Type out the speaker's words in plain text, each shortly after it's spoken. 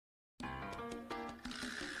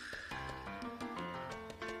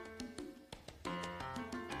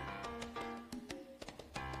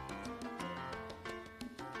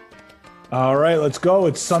All right, let's go.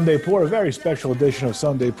 It's Sunday Pour, a very special edition of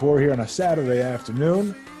Sunday Pour here on a Saturday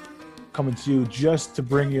afternoon. Coming to you just to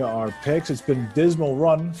bring you our picks. It's been a dismal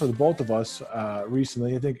run for the both of us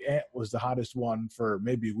recently. I think Ant was the hottest one for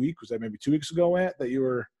maybe a week. Was that maybe 2 weeks ago, Ant, that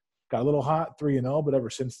you got a little hot, 3-0, but ever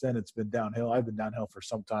since then it's been downhill. I've been downhill for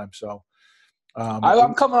some time. So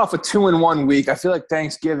I'm coming off a 2-1 week. I feel like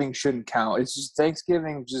Thanksgiving shouldn't count. It's just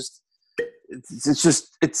Thanksgiving.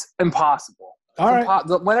 It's impossible. All right.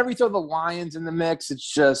 Whenever you throw the Lions in the mix, it's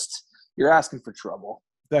just you're asking for trouble.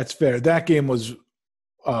 That's fair. That game was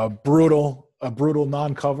a brutal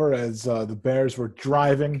non-cover as the Bears were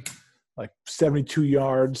driving like 72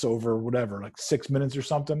 yards over whatever, like 6 minutes or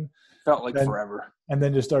something. Felt like forever. And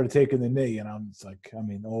then just started taking the knee. And I'm just like,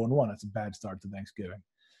 0-1. That's a bad start to Thanksgiving.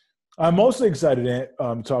 I'm mostly excited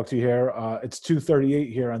to talk to you here. It's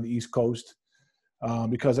 2:38 here on the East Coast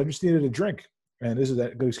because I just needed a drink. And this is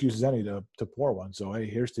as good excuse as any to pour one. So, hey,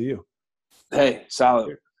 here's to you. Hey,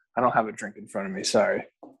 solid. I don't have a drink in front of me. Sorry.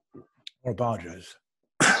 I apologize.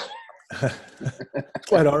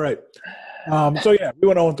 Quite all right. So, yeah, we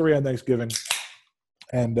went 0-3 on Thanksgiving.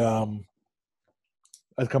 And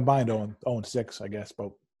I combined 0-6, I guess.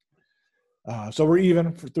 But so we're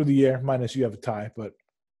even through the year, minus you have a tie, but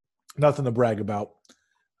nothing to brag about.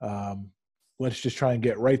 Let's just try and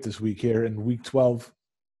get right this week here in Week 12.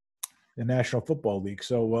 The National Football League.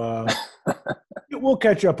 So we'll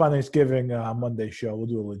catch up on Thanksgiving Monday show. We'll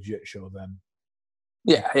do a legit show then.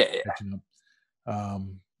 Yeah.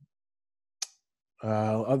 All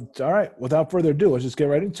right. Without further ado, let's just get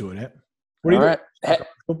right into it. What do you got?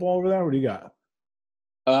 Football over there? What do you got?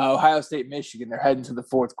 Ohio State, Michigan. They're heading to the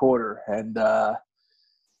fourth quarter, and I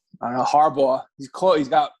don't know, Harbaugh. He's close. He's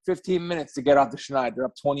got 15 minutes to get off the schneid. They're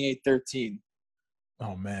up 28-13.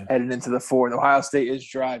 Oh man! Heading into the fourth, Ohio State is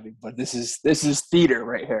driving, but this is theater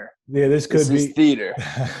right here. Yeah, this could be theater.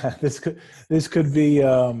 this could be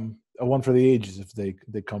a one for the ages if they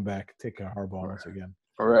come back, take a Harbaugh once again.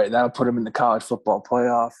 All right, that'll put them in the college football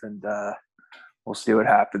playoff, and we'll see what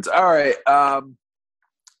happens. All right,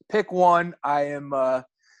 pick one.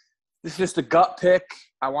 This is just a gut pick.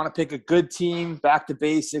 I want to pick a good team, back to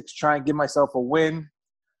basics, try and give myself a win,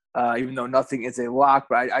 even though nothing is a lock.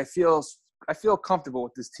 But I feel comfortable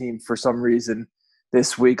with this team for some reason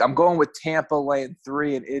this week. I'm going with Tampa laying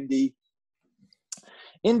 3 and Indy.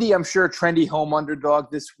 Indy, I'm sure, trendy home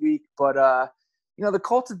underdog this week. But, the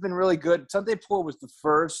Colts have been really good. Sunday Pour was the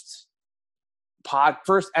first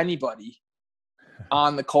anybody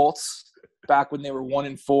on the Colts back when they were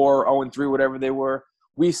 1-4, 0-3, whatever they were.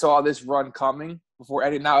 We saw this run coming before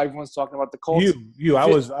Eddie. Now everyone's talking about the Colts.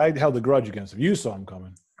 I held a grudge against him. You saw him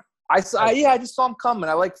coming. I just saw him coming.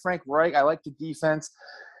 I like Frank Reich. I like the defense.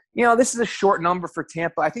 This is a short number for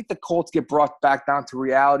Tampa. I think the Colts get brought back down to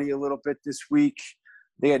reality a little bit this week.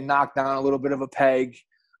 They get knocked down a little bit of a peg.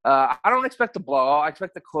 I don't expect a blowout. I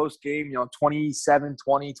expect a close game, 27-20,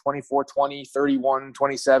 24-20,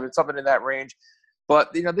 31-27, something in that range.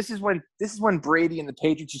 But, this is when Brady and the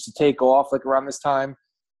Patriots used to take off, like around this time.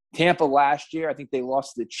 Tampa last year, I think they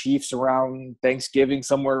lost to the Chiefs around Thanksgiving,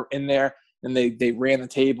 somewhere in there. And they ran the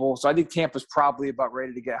table. So I think Tampa's probably about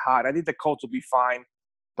ready to get hot. I think the Colts will be fine.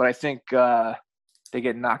 But I think they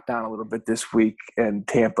get knocked down a little bit this week, and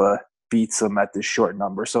Tampa beats them at this short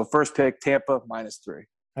number. So first pick, Tampa, -3.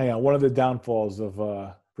 Hang on. One of the downfalls of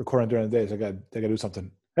recording during the day is I got to do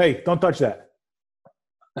something. Hey, don't touch that.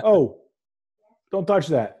 Oh, don't touch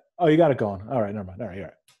that. Oh, you got it going. All right, never mind. All right,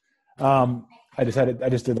 you're right. I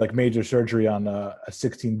just did like major surgery on a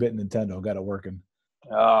 16-bit Nintendo. Got it working.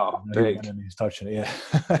 Oh, big. He's touching it, yeah.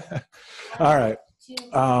 All right.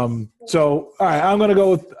 So, all right, I'm going to go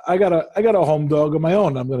with – I got a home dog of my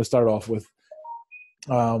own I'm going to start off with.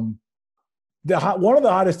 One of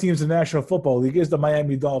the hottest teams in the National Football League is the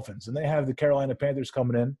Miami Dolphins, and they have the Carolina Panthers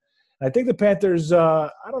coming in. And I think the Panthers I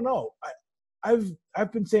don't know.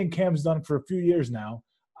 I've been saying Cam's done for a few years now.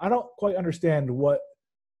 I don't quite understand what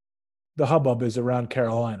the hubbub is around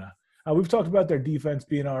Carolina. We've talked about their defense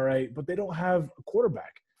being all right, but they don't have a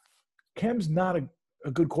quarterback. Cam's not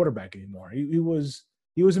a good quarterback anymore. He was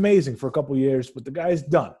amazing for a couple of years, but the guy's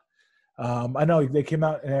done. I know they came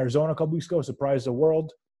out in Arizona a couple weeks ago, surprised the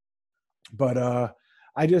world. But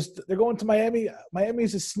they're going to Miami.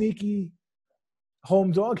 Miami's a sneaky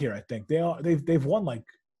home dog here, I think. They've won like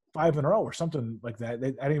 5 in a row or something like that. I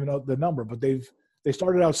don't even know the number, but they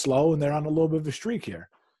started out slow and they're on a little bit of a streak here.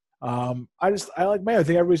 I like Miami. I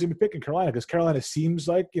think everybody's gonna be picking Carolina because Carolina seems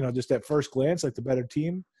like, just at first glance, like the better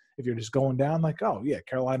team. If you're just going down, like, oh yeah,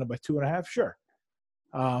 Carolina by 2.5, sure.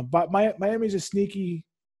 But Miami's a sneaky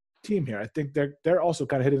team here. I think they're also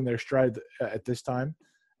kind of hitting their stride at this time,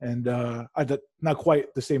 And not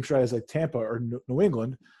quite the same strategy as like Tampa or New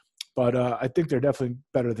England, but I think they're definitely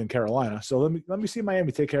better than Carolina. So let me see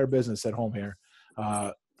Miami take care of business at home here,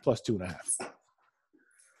 plus 2.5.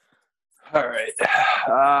 All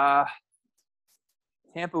right.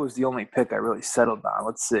 Tampa was the only pick I really settled on.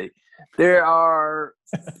 Let's see.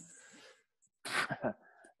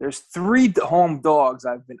 There's 3 home dogs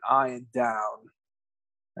I've been eyeing down.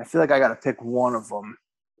 I feel like I got to pick one of them.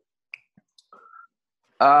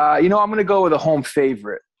 I'm going to go with a home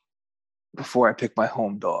favorite before I pick my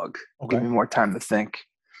home dog. Okay. Give me more time to think.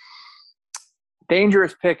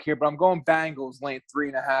 Dangerous pick here, but I'm going Bengals laying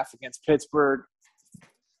 3.5 against Pittsburgh.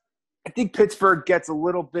 I think Pittsburgh gets a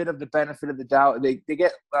little bit of the benefit of the doubt. They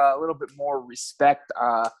get a little bit more respect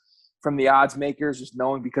from the odds makers, just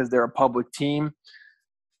knowing because they're a public team.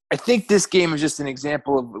 I think this game is just an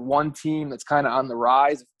example of one team that's kind of on the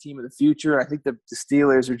rise, a team of the future. I think the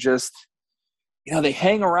Steelers are just, they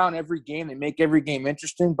hang around every game. They make every game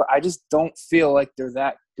interesting, but I just don't feel like they're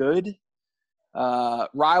that good.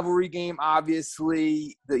 Rivalry game,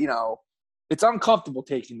 obviously, it's uncomfortable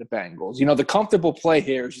taking the Bengals. The comfortable play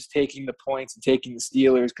here is just taking the points and taking the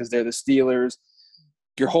Steelers because they're the Steelers.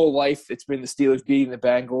 Your whole life, it's been the Steelers beating the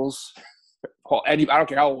Bengals. I don't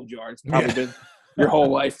care how old you are. It's probably been your whole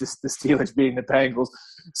life, the Steelers beating the Bengals.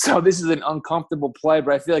 So this is an uncomfortable play,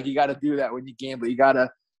 but I feel like you got to do that when you gamble. You got to,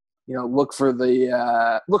 look for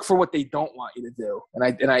what they don't want you to do. And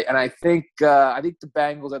I think the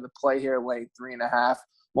Bengals are the play here, laying 3.5.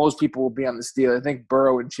 Most people will be on the Steelers. I think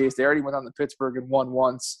Burrow and Chase, they already went on the Pittsburgh and won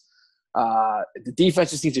once. The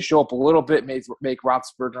defense just needs to show up a little bit, make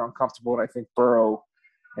Roethlisberger uncomfortable, and I think Burrow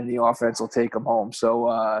and the offense will take them home.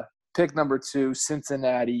 So pick number 2,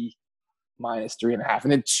 Cincinnati minus 3.5.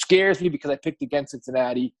 And it scares me because I picked against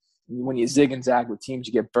Cincinnati. When you zig and zag with teams,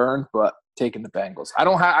 you get burned, but taking the Bengals. I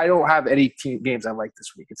don't have any team games I like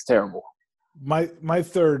this week. It's terrible. My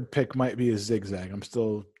third pick might be a zigzag. I'm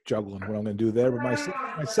still juggling what I'm going to do there. But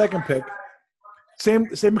my second pick, same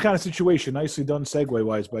kind of situation. Nicely done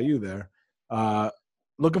segue-wise by you there.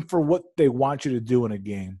 Looking for what they want you to do in a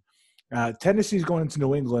game. Tennessee's going into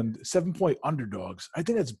New England, 7-point underdogs. I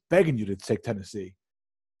think that's begging you to take Tennessee.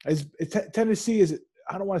 Tennessee is –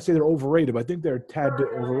 I don't want to say they're overrated, but I think they're a tad bit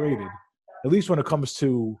overrated, at least when it comes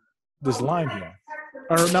to this line here.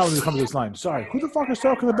 Or not when it comes to this line. Sorry. Who the fuck is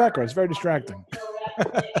talking in the background? It's very distracting.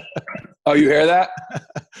 Oh, you hear that?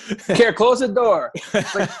 Care, close the door.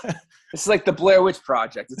 It's like the Blair Witch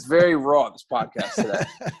Project. It's very raw, this podcast today.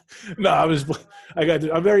 No,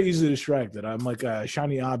 I'm very easily distracted. I'm like a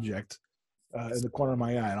shiny object in the corner of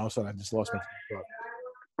my eye, and all of a sudden I just lost my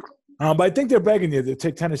thought. But I think they're begging you to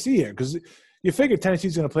take Tennessee here because you figure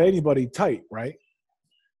Tennessee's going to play anybody tight, right?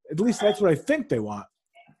 At least that's what I think they want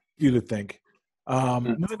you to think.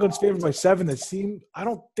 New England's favored by 7. I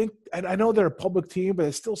know they're a public team, but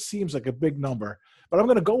it still seems like a big number. But I'm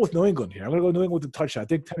going to go with New England here. I'm going to go New England with the touchdown. I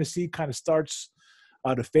think Tennessee kind of starts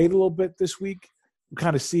to fade a little bit this week. We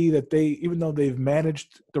kind of see that even though they've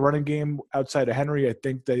managed the running game outside of Henry, I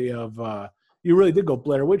think they have you really did go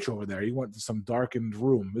Blair Witch over there. You went to some darkened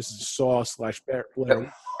room. This is Saw/Blair Witch.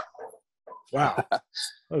 Wow.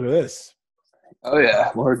 Look at this. Oh,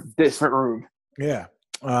 yeah. More different room. Yeah.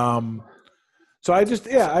 So I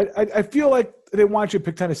feel like they want you to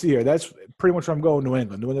pick Tennessee here. That's pretty much where I'm going. New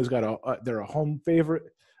England. New England's they're a home favorite.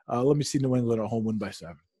 Let me see New England a home win by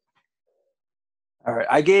 7. All right.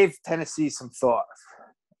 I gave Tennessee some thought.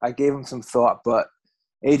 But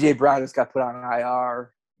A.J. Brown just got put on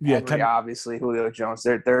IR. Yeah, Henry, obviously, Julio Jones.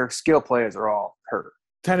 Their skill players are all hurt.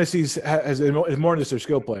 Tennessee's has more than just their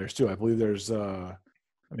skill players too. I believe there's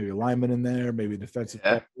maybe a lineman in there, maybe defensive.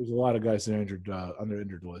 Yeah. There's a lot of guys that are injured on their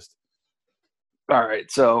injured list. All right,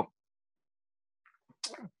 so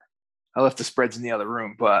I left the spreads in the other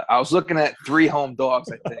room, but I was looking at 3 home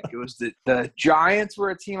dogs. I think it was the Giants were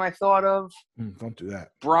a team I thought of. Don't do that.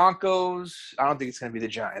 Broncos. I don't think it's going to be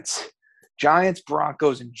the Giants. Giants,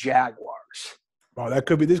 Broncos, and Jaguars. Oh, this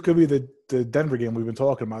could be the Denver game we've been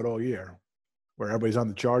talking about all year, where everybody's on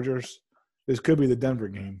the Chargers. This could be the Denver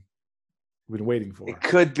game we've been waiting for. It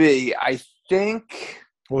could be. I think.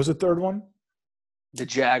 What was the third one? The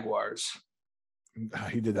Jaguars.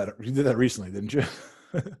 He did that. You did that recently, didn't you?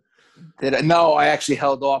 No, I actually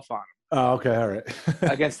held off on him. Oh, okay, all right.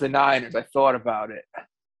 Against the Niners, I thought about it.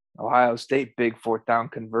 Ohio State, big 4th down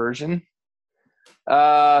conversion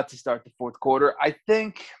to start the 4th quarter. I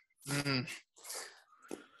think.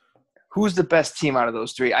 Who's the best team out of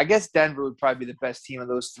those 3? I guess Denver would probably be the best team of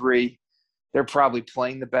those 3. They're probably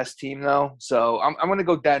playing the best team, though. So I'm going to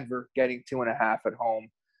go Denver, getting 2.5 at home.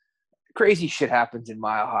 Crazy shit happens in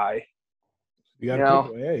Mile High. You got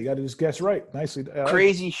to you got to just guess right. Nicely.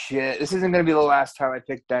 Crazy shit. This isn't going to be the last time I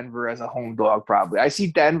pick Denver as a home dog, probably. I see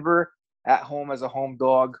Denver at home as a home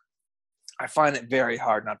dog. I find it very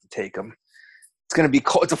hard not to take them. It's going to be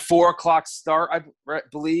cold. It's a 4 o'clock start, I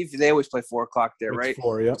believe. They always play 4 o'clock there, right?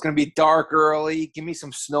 4, yeah. It's going to be dark early. Give me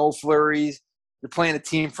some snow flurries. You're playing a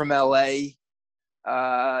team from L.A.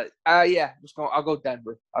 I'll go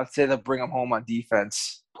Denver. I'd say they'll bring them home on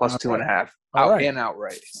defense, plus 2.5. And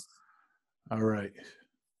outright. All right.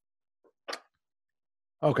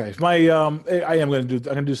 Okay. I'm going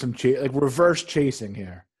to do some reverse chasing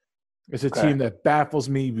here. It's a team that baffles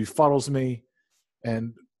me, befuddles me,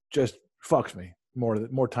 and just fucks me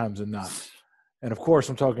more times than not. And of course,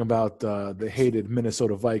 I'm talking about the hated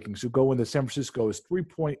Minnesota Vikings, who go into San Francisco as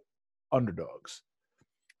 3-point underdogs.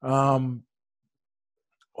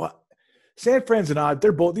 San Fran's and odd.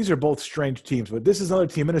 These are both strange teams, but this is another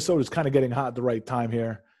team. Minnesota's kind of getting hot at the right time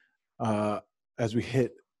here, as we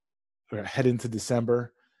head into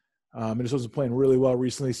December. Minnesota's playing really well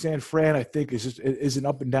recently. San Fran, I think, is an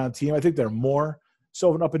up and down team. I think they're more so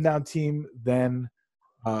of an up and down team than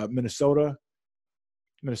Minnesota.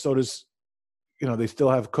 Minnesota's, they still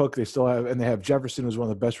have Cook. They have Jefferson, who's one of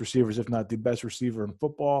the best receivers, if not the best receiver in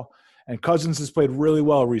football. And Cousins has played really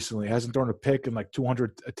well recently. Hasn't thrown a pick in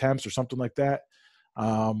 200 attempts or something like that.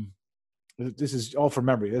 This is all from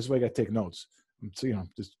memory. That's why I got to take notes. So,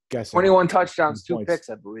 just guessing. 21 touchdowns, 2 picks,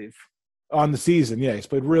 I believe. On the season, yeah. He's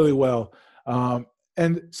played really well. And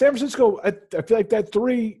San Francisco, I feel like that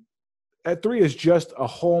 3 is just a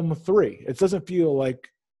home 3. It doesn't feel like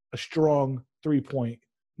a strong 3-point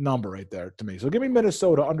number right there to me. So give me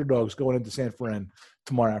Minnesota underdogs going into San Fran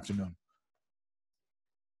tomorrow afternoon.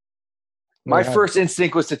 My first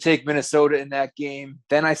instinct was to take Minnesota in that game.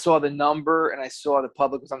 Then I saw the number, and I saw the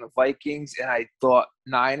public was on the Vikings, and I thought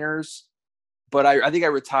Niners. But I think I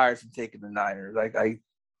retired from taking the Niners.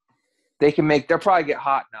 They'll probably get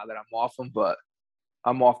hot now that I'm off them, but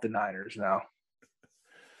I'm off the Niners now.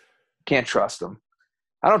 Can't trust them.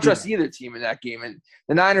 I don't trust either team in that game. And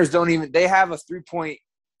the Niners they have a 3-point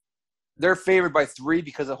 – they're favored by 3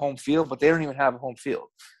 because of home field, but they don't even have a home field.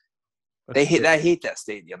 I hate that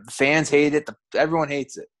stadium. The fans hate it. Everyone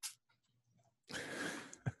hates it.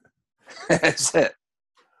 That's it.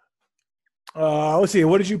 Let's see.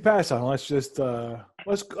 What did you pass on? Let's just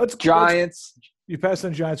let's Giants. You passed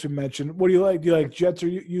on Giants. We mentioned. What do you like? Do you like Jets or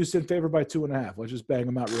Houston favored by 2.5? Let's just bang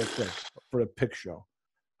them out real quick for a pick show.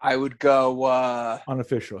 I would go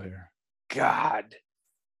unofficial here. God,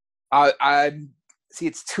 I see.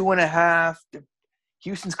 It's 2.5.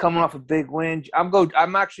 Houston's coming off a big win.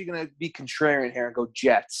 I'm actually going to be contrarian here and go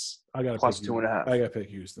Jets. I got plus 2.5. I got to pick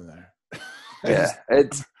Houston there. Yeah,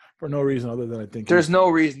 it's for no reason other than I think there's no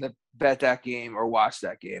reason to bet that game or watch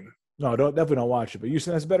that game. No, definitely don't watch it. But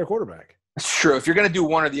Houston has a better quarterback. It's true. If you're going to do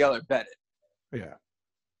one or the other, bet it.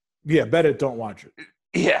 Yeah, bet it. Don't watch it.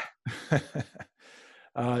 Yeah.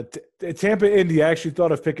 Tampa, Indy. I actually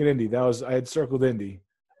thought of picking Indy. I had circled Indy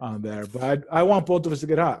on there, but I want both of us to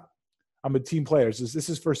get hot. I'm a team player. This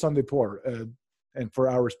is for Sunday Poor and for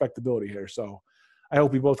our respectability here. So I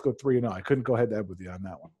hope we both go 3-0. I couldn't go head-to-head with you on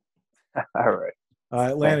that one. All right.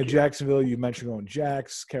 Atlanta, Jacksonville. You mentioned going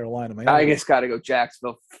Jacks. Carolina, Miami. I guess got to go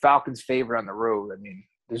Jacksonville. Falcons favorite on the road. I mean,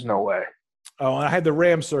 there's no way. Oh, and I had the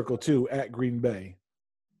Rams circle too at Green Bay.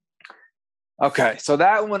 Okay, so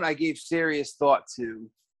that one I gave serious thought to.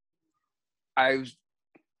 It's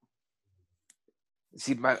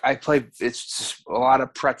just a lot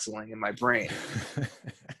of pretzeling in my brain.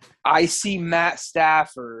 I see Matt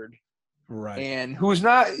Stafford, right, and who's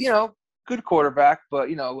not, good quarterback, but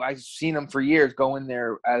I've seen him for years go in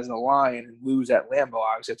there as a Lion and lose at Lambeau.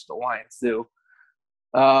 Obviously, that's what the Lions do.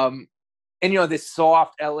 And this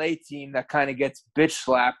soft LA team that kind of gets bitch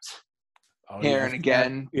slapped here and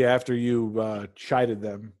again. Yeah, after you chided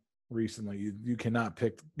them recently, you cannot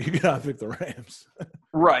pick the Rams.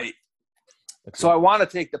 Right. So I want to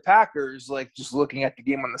take the Packers, just looking at the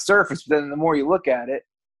game on the surface. But then the more you look at it,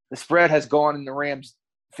 the spread has gone in the Rams'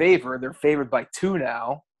 favor. They're favored by 2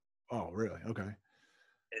 now. Oh, really? Okay.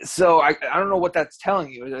 So I don't know what that's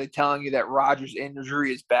telling you. Are they telling you that Rodgers'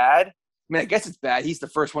 injury is bad? I mean, I guess it's bad. He's the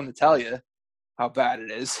first one to tell you how bad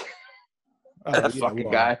it is.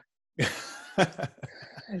 Guy.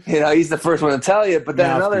 He's the first one to tell you. But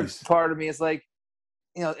then another part of me is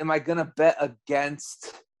am I going to bet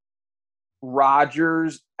against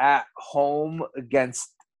Rodgers at home against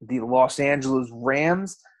the Los Angeles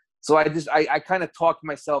Rams? So I kind of talked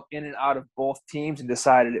myself in and out of both teams and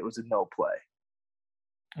decided it was a no play.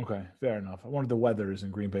 Okay, fair enough. I wonder the weather is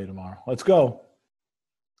in Green Bay tomorrow. Let's go.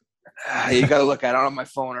 You got to look at it. I don't have my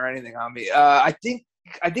phone or anything on me. I think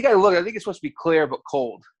I think I looked. I think it's supposed to be clear but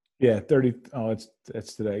cold. Yeah, 30. Oh,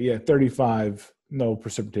 it's today. Yeah, 35. No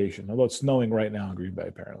precipitation. Although it's snowing right now in Green Bay,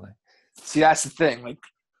 apparently. See, that's the thing. Like,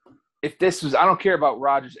 if this was, I don't care about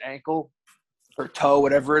Rodgers' ankle or toe,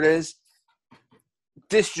 whatever it is.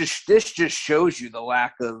 This just shows you the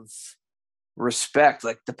lack of respect.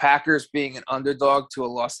 Like the Packers being an underdog to a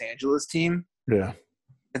Los Angeles team. Yeah.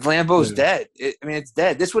 If Lambeau's dead, it's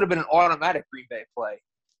dead. This would have been an automatic Green Bay play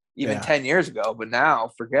even 10 years ago, but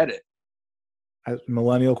now forget it.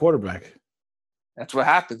 Millennial quarterback. That's what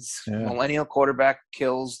happens. Yeah. Millennial quarterback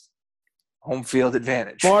kills home field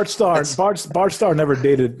advantage. Bart Starr never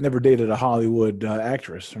dated a Hollywood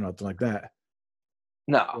actress or nothing like that.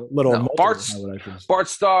 No. Bart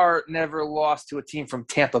Starr never lost to a team from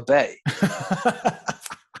Tampa Bay.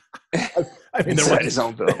 I mean,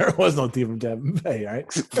 there was no team from Tampa Bay, right?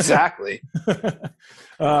 Exactly.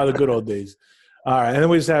 The good old days. All right, and then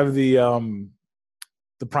we just have the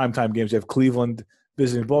primetime games. You have Cleveland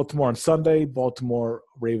visiting Baltimore on Sunday. Baltimore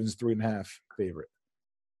Ravens 3.5 favorite.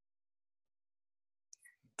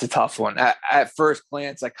 It's a tough one. At first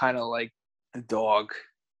glance, I kind of like the dog.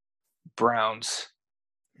 Browns.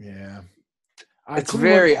 Yeah, it's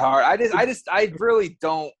very hard. I really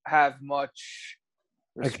don't have much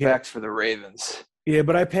respect for the Ravens. Yeah,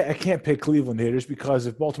 but I can't pick Cleveland here just because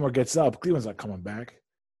if Baltimore gets up, Cleveland's not coming back.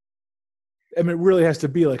 I mean, it really has to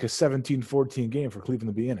be like a 17-14 game for Cleveland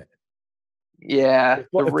to be in it. Yeah,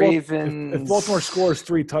 Ravens. If Baltimore scores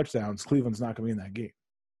 3 touchdowns, Cleveland's not going to be in that game.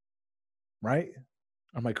 Right?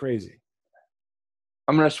 Or am I crazy?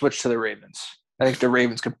 I'm going to switch to the Ravens. I think the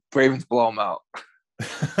Ravens blow them out.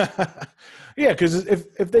 Yeah, because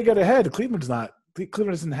if they get ahead, Cleveland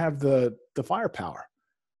doesn't have the firepower.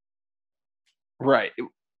 Right.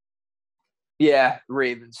 Yeah,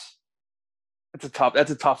 Ravens. That's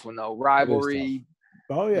a tough one though. Rivalry.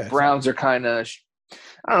 Oh yeah. Browns are kind of.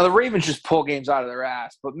 I don't know. The Ravens just pull games out of their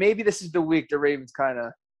ass, but maybe this is the week the Ravens kind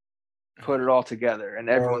of put it all together, and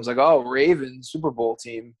everyone's like, "Oh, Ravens Super Bowl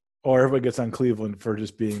team." Or everybody gets on Cleveland for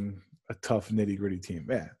just being a tough, nitty-gritty team.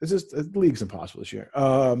 Yeah, it's just the league's impossible this year.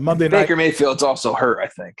 Monday night. Baker Mayfield's also hurt, I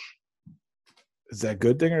think. Is that a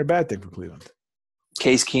good thing or a bad thing for Cleveland?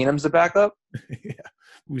 Case Keenum's the backup. Yeah,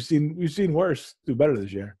 we've seen worse do better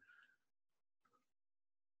this year.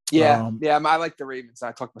 Yeah, I like the Ravens.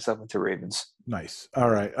 I talked myself into Ravens. Nice. All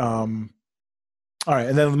right. And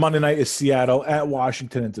then Monday night is Seattle at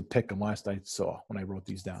Washington. It's a pick 'em last I saw when I wrote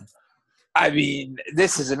these down. I mean,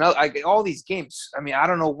 this is another. All these games. I mean, I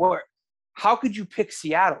don't know what. How could you pick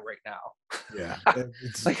Seattle right now? Yeah, but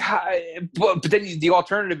then the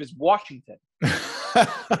alternative is Washington.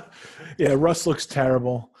 Yeah, Russ looks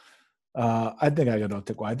terrible. I think I have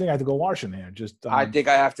to go Washington here. I think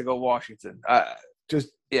I have to go Washington.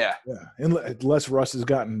 Yeah. Unless Russ has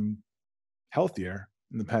gotten healthier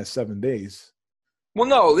in the past 7 days. Well,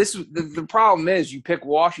 no. The problem is you pick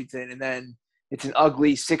Washington and then it's an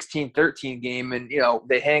ugly 16-13 game, and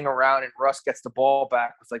they hang around and Russ gets the ball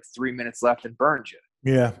back with like 3 minutes left and burns you.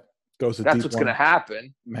 Yeah. That's what's going to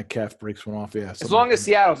happen. Metcalf breaks one off. Yeah. As long as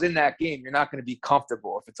Seattle's in that game, you're not going to be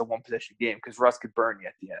comfortable if it's a one-possession game because Russ could burn you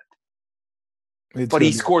at the end. But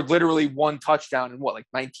he scored literally 1 touchdown in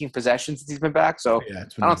 19 possessions since he's been back. So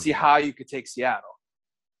I don't see how you could take Seattle.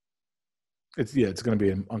 It's going to be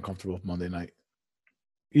an uncomfortable Monday night.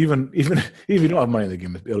 Even if you don't have money in the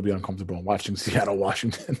game, it'll be uncomfortable watching Seattle,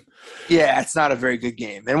 Washington. Yeah, it's not a very good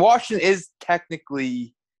game. And Washington is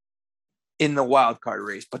technically in the wild card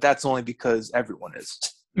race, but that's only because everyone is.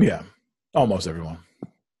 Yeah, almost everyone.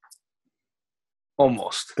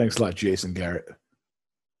 Almost. Thanks a lot, Jason Garrett.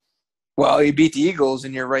 Well, you beat the Eagles,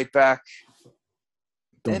 and you're right back.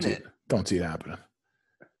 Don't see it happening.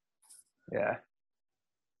 Yeah.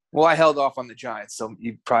 Well, I held off on the Giants, so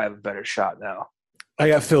you probably have a better shot now. I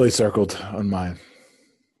got Philly circled on mine.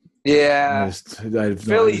 Yeah.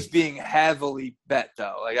 Philly's being heavily bet,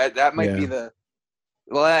 though. That might be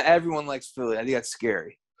well, everyone likes Philly. I think that's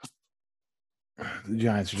scary. The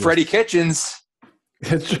Giants are Freddie Kitchens.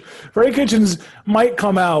 Freddie Kitchens might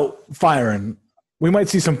come out firing. We might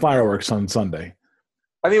see some fireworks on Sunday.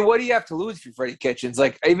 I mean, what do you have to lose if you're Freddie Kitchens?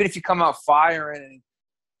 Even if you come out firing and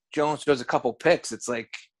Jones throws a couple picks, it's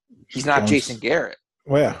like he's not Jason Garrett.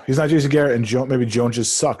 Well, yeah, he's not Jason Garrett, and maybe Jones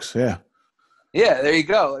just sucks. Yeah. Yeah, there you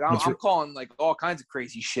go. I'm calling all kinds of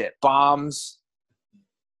crazy shit, bombs,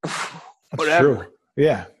 whatever. True.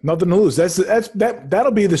 Yeah, nothing to lose.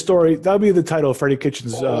 That'll be the story. That'll be the title of Freddie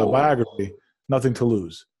Kitchens' biography. Nothing to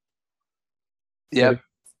lose. Yep.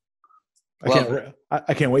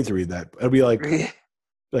 I can't wait to read that. It'll be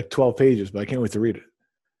like 12 pages, but I can't wait to read it.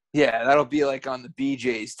 Yeah, that'll be like on the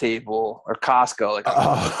BJ's table or Costco, like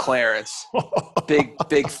on clearance. Big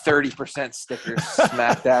 30% stickers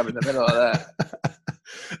smack dab in the middle of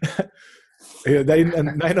that. Yeah, they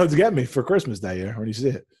know to get me for Christmas that year when you see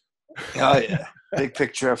it. Oh yeah, big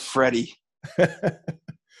picture of Freddie.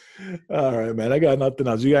 All right, man. I got nothing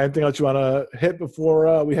else. You got anything else you want to hit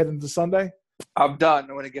before we head into Sunday? I'm done.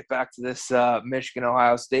 I want to get back to this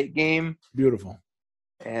Michigan-Ohio State game. Beautiful.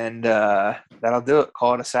 And that'll do it.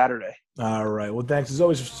 Call it a Saturday. All right. Well, thanks as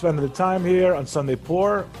always for spending the time here on Sunday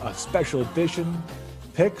Pour, a special edition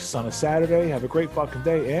picks on a Saturday. Have a great fucking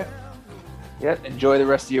day, Ant. Yep. Enjoy the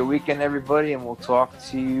rest of your weekend, everybody, and we'll talk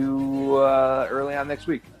to you early on next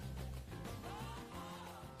week.